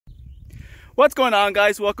What's going on,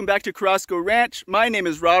 guys? Welcome back to Carrasco Ranch. My name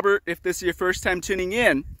is Robert, if this is your first time tuning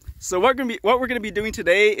in. So what we're gonna be doing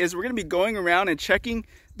today is we're gonna be going around and checking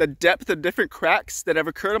the depth of different cracks that have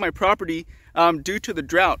occurred on my property due to the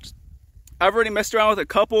drought. I've already messed around with a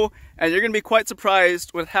couple, and you're gonna be quite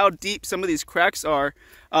surprised with how deep some of these cracks are.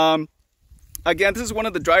 Again, this is one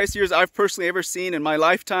of the driest years I've personally ever seen in my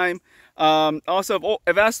lifetime. Also,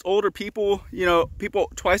 I've asked older people,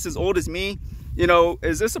 people twice as old as me,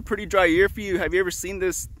 is this a pretty dry year for you? Have you ever seen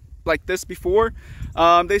this like this before?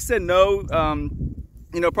 They said no.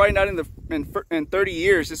 Probably not in 30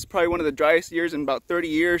 years. This is probably one of the driest years in about 30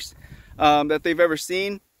 years that they've ever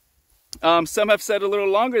seen. Some have said a little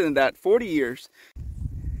longer than that, 40 years.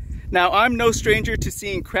 Now, I'm no stranger to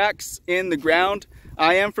seeing cracks in the ground.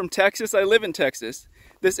 I am from Texas. I live in Texas.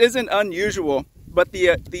 This isn't unusual, but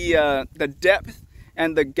the depth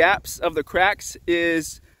and the gaps of the cracks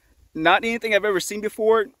is not anything I've ever seen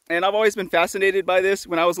before, and I've always been fascinated by this.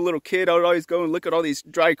 When I was a little kid, I would always go and look at all these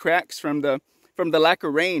dry cracks from the lack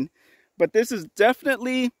of rain. But this is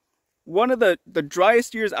definitely one of the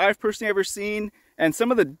driest years I've personally ever seen, and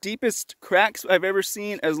some of the deepest cracks I've ever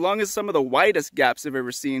seen, as long as some of the widest gaps I've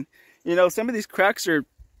ever seen. Some of these cracks are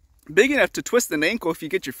big enough to twist an ankle if you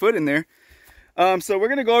get your foot in there. So we're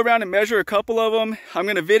gonna go around and measure a couple of them. I'm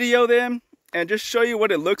gonna video them and just show you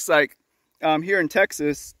what it looks like here in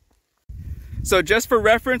Texas. So just for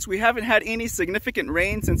reference, we haven't had any significant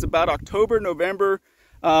rain since about October, November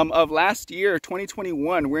of last year,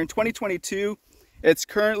 2021. We're in 2022. It's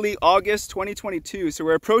currently August 2022, so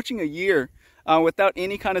we're approaching a year without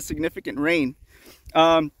any kind of significant rain.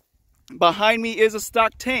 Behind me is a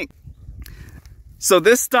stock tank. So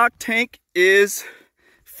this stock tank is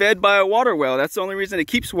fed by a water well. That's the only reason it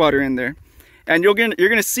keeps water in there. And you're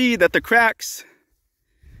gonna see that the cracks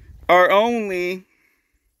are only,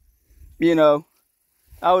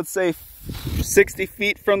 I would say 60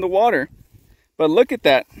 feet from the water. But look at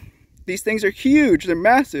that. These things are huge. They're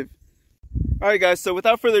massive. All right, guys, so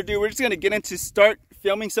without further ado, we're just gonna get into start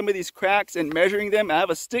filming some of these cracks and measuring them. I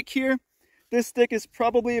have a stick here. This stick is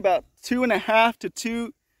probably about 2.5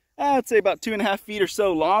 to I'd say about 2.5 feet or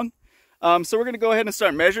so long. So we're gonna go ahead and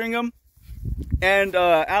start measuring them. And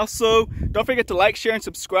also, don't forget to like, share, and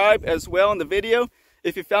subscribe as well in the video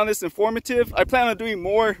if you found this informative. I plan on doing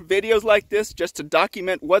more videos like this just to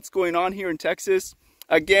document what's going on here in Texas.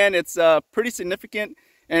 Again, it's pretty significant,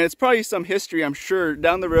 and it's probably some history, I'm sure,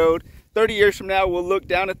 down the road. 30 years from now, we'll look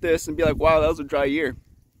down at this and be like, wow, that was a dry year.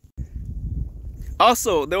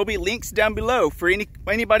 Also, there will be links down below for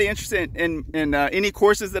anybody interested in any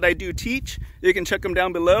courses that I do teach. You can check them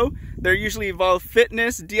down below. They usually involve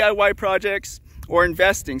fitness, DIY projects, or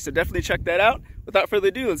investing, so definitely check that out. Without further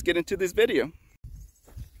ado, let's get into this video.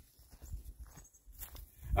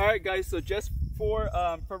 All right, guys, so just for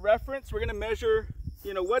reference, we're gonna measure,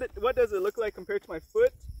 what does it look like compared to my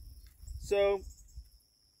foot. So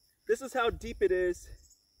this is how deep it is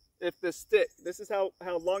if the stick, this is how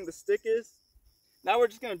long the stick is. Now we're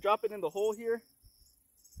just gonna drop it in the hole here.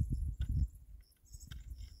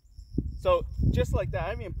 So just like that, I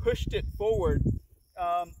haven't even pushed it forward.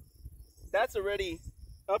 That's already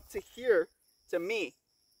up to here to me.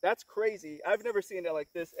 That's crazy. I've never seen it like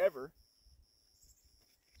this ever.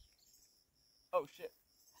 Oh shit.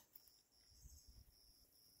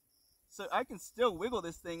 So I can still wiggle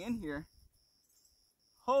this thing in here.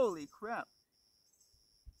 Holy crap.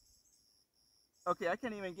 Okay, I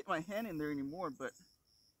can't even get my hand in there anymore, but.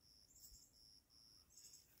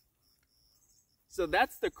 So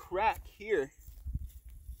that's the crack here.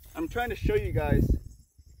 I'm trying to show you guys.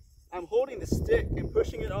 I'm holding the stick and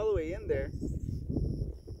pushing it all the way in there.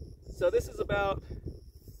 So this is about,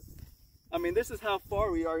 this is how far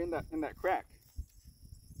we are in that crack.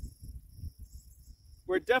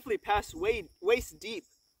 We're definitely past waist deep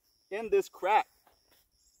in this crack.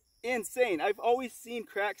 Insane. I've always seen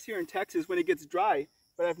cracks here in Texas when it gets dry,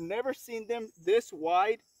 but I've never seen them this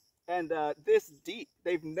wide and this deep.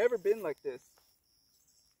 They've never been like this.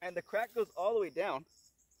 And the crack goes all the way down.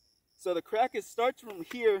 So the crack starts from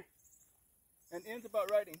here and ends about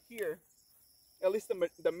right in here. At least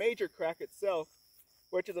the major crack itself,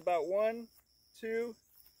 which is about 1, 2,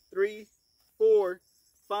 3, 4,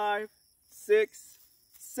 5, 6,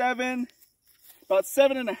 7, about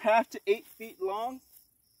 7.5 to 8 feet long.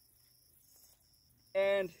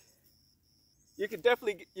 And you could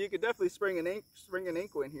definitely spring an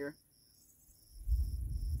ankle in here.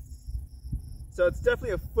 So it's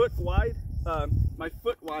definitely a foot wide, my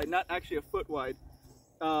foot wide, not actually a foot wide.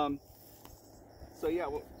 So yeah,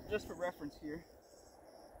 well, just for reference here,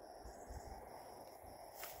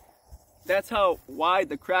 that's how wide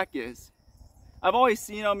the crack is. I've always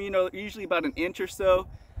seen them, you know, usually about an inch or so.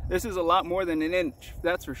 This is a lot more than an inch,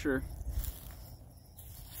 that's for sure.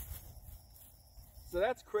 So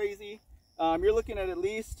that's crazy. You're looking at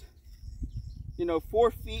least, you know, 4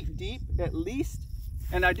 feet deep at least.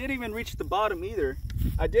 And I didn't even reach the bottom either.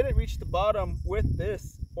 I didn't reach the bottom with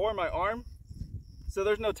this or my arm. So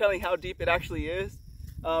there's no telling how deep it actually is.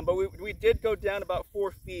 But we did go down about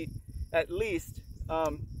 4 feet at least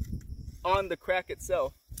on the crack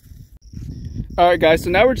itself. All right, guys, so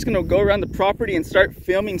now we're just gonna go around the property and start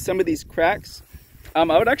filming some of these cracks. I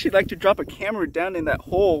would actually like to drop a camera down in that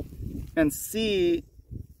hole and see,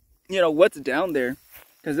 you know, what's down there,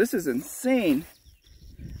 because this is insane.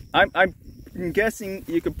 I'm guessing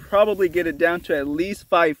you could probably get it down to at least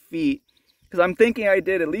 5 feet, because I'm thinking I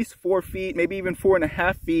did at least 4 feet, maybe even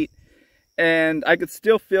 4.5 feet, and I could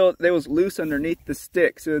still feel it was loose underneath the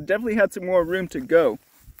stick, so it definitely had some more room to go.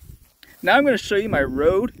 Now I'm going to show you my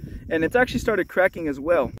road, and it's actually started cracking as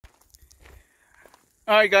well.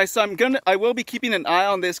 Alright guys, so I will be keeping an eye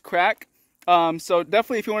on this crack. So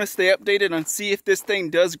definitely, if you want to stay updated on see if this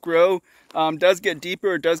thing does grow, does get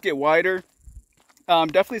deeper, or does get wider,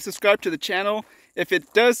 definitely subscribe to the channel. If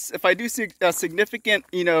I do see a significant,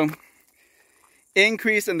 you know,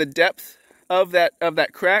 increase in the depth of that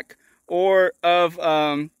crack, or of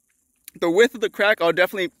the width of the crack, I'll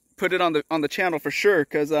definitely put it on the channel for sure,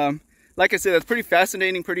 because like I said, that's pretty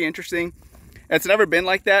fascinating, pretty interesting. It's never been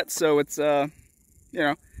like that, so it's you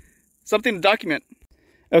know, something to document.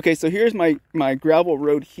 Okay, so here's my gravel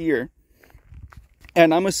road here,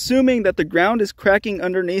 and I'm assuming that the ground is cracking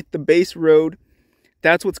underneath the base road.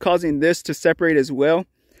 That's what's causing this to separate as well.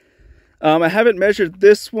 I haven't measured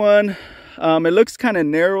this one. It looks kind of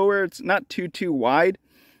narrower. It's not too wide,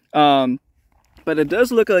 but it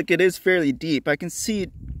does look like it is fairly deep. I can see,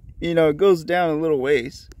 you know, it goes down a little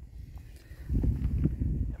ways.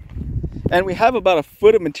 And we have about a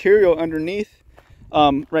foot of material underneath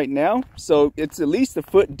right now. So it's at least a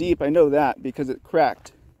foot deep. I know that because it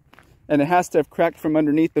cracked. And it has to have cracked from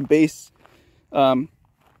underneath the base, from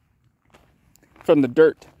the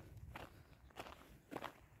dirt.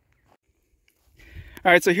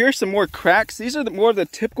 All right, so here's some more cracks. These are more of the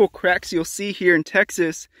typical cracks you'll see here in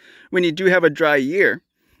Texas when you do have a dry year.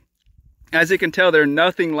 As you can tell, they're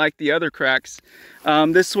nothing like the other cracks.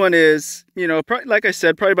 This one is, you know, like I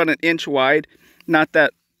said, probably about an inch wide. Not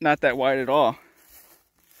that wide at all.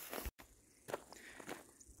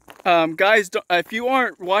 Guys, if you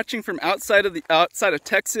aren't watching from outside of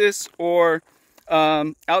Texas, or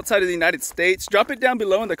outside of the United States, drop it down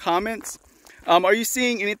below in the comments. Are you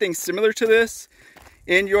seeing anything similar to this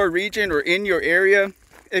in your region or in your area?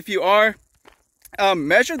 If you are,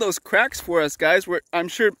 measure those cracks for us, guys. I'm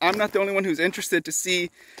sure I'm not the only one who's interested to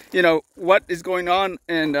see, you know, what is going on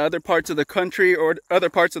in other parts of the country or other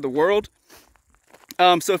parts of the world.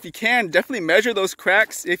 So if you can, definitely measure those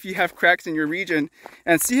cracks if you have cracks in your region,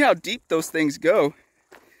 and see how deep those things go.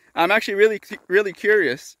 I'm actually really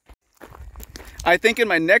curious. I think in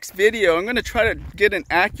my next video, I'm going to try to get an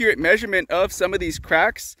accurate measurement of some of these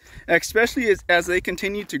cracks, especially as they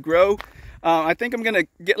continue to grow. I think I'm going to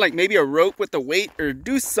get like maybe a rope with a weight, or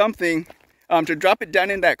do something to drop it down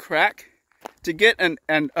in that crack to get an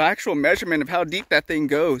actual measurement of how deep that thing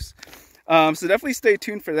goes. So definitely stay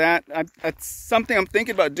tuned for that. That's something I'm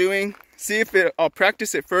thinking about doing. See if I'll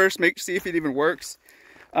practice it first, see if it even works.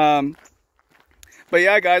 But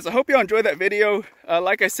yeah, guys, I hope y'all enjoyed that video.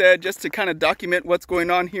 Like I said, just to kind of document what's going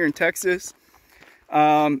on here in Texas.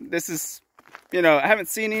 This is, you know, I haven't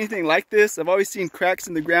seen anything like this. I've always seen cracks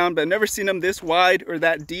in the ground, but I've never seen them this wide or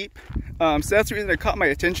that deep. So that's the reason it caught my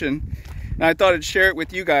attention, and I thought I'd share it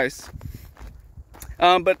with you guys.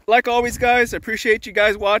 But like always, guys, I appreciate you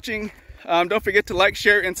guys watching. Don't forget to like,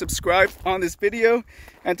 share, and subscribe on this video,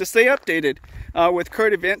 and to stay updated with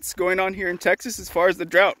current events going on here in Texas as far as the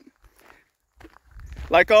drought.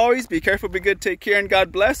 Like always, be careful, be good, take care, and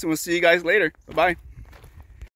God bless, and we'll see you guys later. Bye-bye.